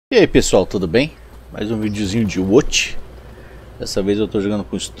E aí pessoal, tudo bem? Mais um videozinho de Watch. Dessa vez eu tô jogando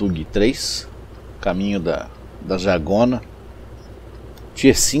com o Stug 3, caminho da Jagona,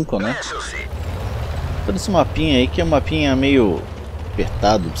 Tier 5, né? Todo esse mapinha aí que é um mapinha meio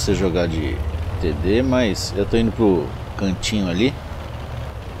apertado pra você jogar de TD, mas eu tô indo pro cantinho ali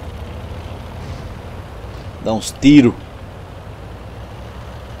dar uns tiros.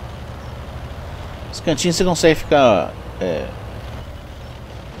 Os cantinhos você consegue ficar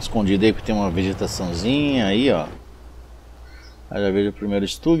escondido aí porque tem uma vegetaçãozinha aí, ó. Aí já vejo o primeiro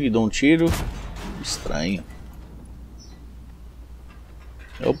Stug, dou um tiro. Estranho.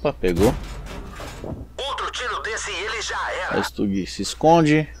 Opa, pegou. Outro tiro desse e ele já era. Aí o Stug se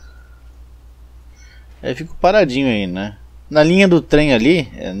esconde. Aí fico paradinho aí, né? Na linha do trem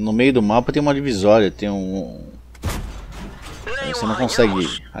ali, no meio do mapa tem uma divisória, tem você não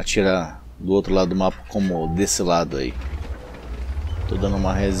consegue atirar do outro lado do mapa como desse lado aí. Tô dando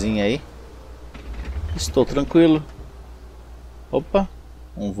uma resinha aí. Estou tranquilo. Opa,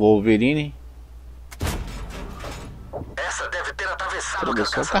 um Wolverine. Essa deve ter atravessado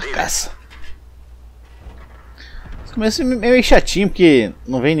a carcaça. Começa meio chatinho porque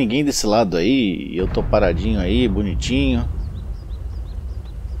não vem ninguém desse lado aí. E eu tô paradinho aí, bonitinho,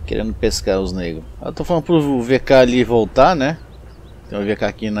 querendo pescar os negros. Eu tô falando pro VK ali voltar, né? Tem um VK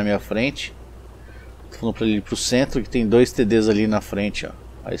aqui na minha frente. Tô falando pra ele ir pro centro, que tem dois TDs ali na frente, ó.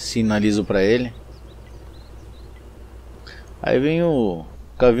 Aí sinalizo pra ele. Aí vem o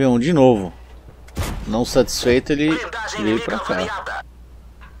Cavião de novo. Não satisfeito, ele veio pra cá.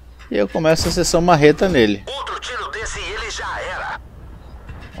 E eu começo a sessão marreta nele. Outro tiro desse e ele já era.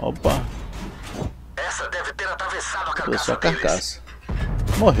 Opa. Essa deve ter atravessado a Deu só a carcaça.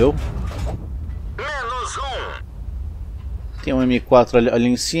 Morreu. Menos um. Tem um M4 ali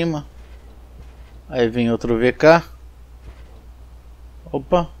em cima. Aí vem outro VK.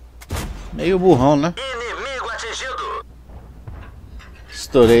 Opa. Meio burrão, né? Inimigo atingido.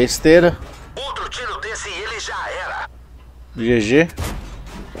 Estourei a esteira. Outro tiro desse e ele já era. GG.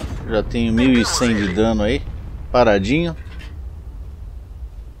 Já tenho 1100 de dano aí. Paradinho.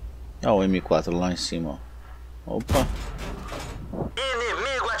 Olha o M4 lá em cima, ó. Opa.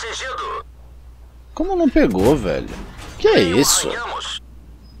 Inimigo atingido. Como não pegou, velho? Que é isso?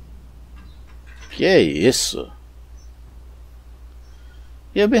 Que é isso?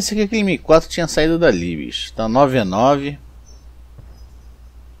 E eu pensei que aquele M4 tinha saído dali, bicho. Tá 9-9.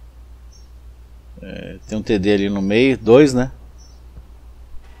 Tem um TD ali no meio, dois, né?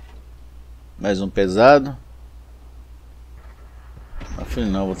 Mais um pesado. Eu falei,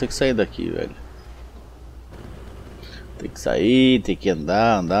 não, vou ter que sair daqui, velho. Tem que sair, tem que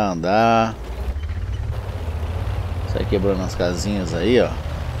andar. Sai quebrando as casinhas aí, ó.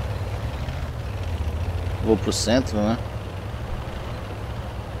 Vou pro centro, né?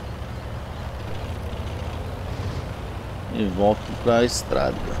 E volto pra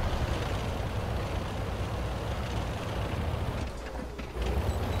estrada.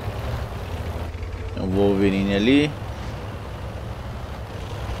 Tem um Wolverine ali.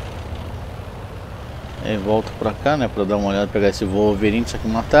 Aí volto pra cá, né? Pra dar uma olhada, pegar esse Wolverine, só que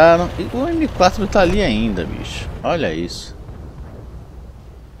mataram. E o M4 tá ali ainda, bicho. Olha isso.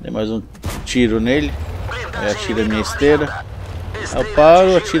 Dei mais um tiro nele. Aí atira a minha esteira. Aí eu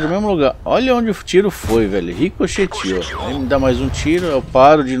paro, atiro no mesmo lugar. Olha onde o tiro foi, velho. Ricocheteou. Aí me dá mais um tiro, eu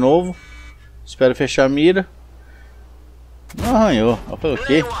paro de novo. Espero fechar a mira. Não arranhou. Eu falei o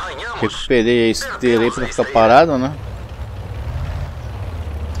quê? Recuperei a esteira aí pra ficar parado, né?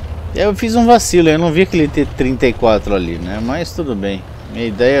 E aí eu fiz um vacilo, eu não vi aquele T-34 ali, né? Mas tudo bem. Minha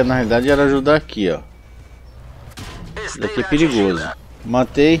ideia na realidade era ajudar aqui, ó. Isso daqui é perigoso.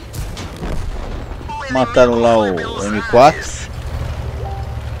 Matei. Mataram lá o M4.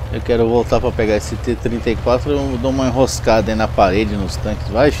 Eu quero voltar para pegar esse T-34. Eu dou uma enroscada aí na parede, nos tanques.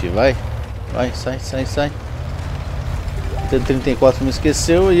 Vai, filho, vai. Vai, sai. O T-34 me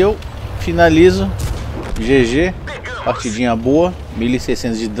esqueceu e eu finalizo. GG. Partidinha boa.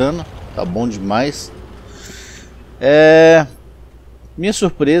 1600 de dano. Tá bom demais. Minha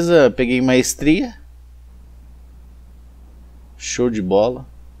surpresa, peguei maestria. Show de bola.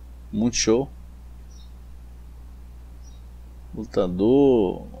 Muito show.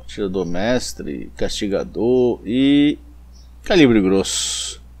 Lutador, atirador mestre, castigador e calibre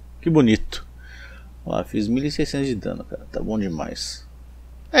grosso. Que bonito. Ó, fiz 1600 de dano, cara. Tá bom demais.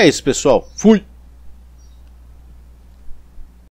 É isso, pessoal. Fui!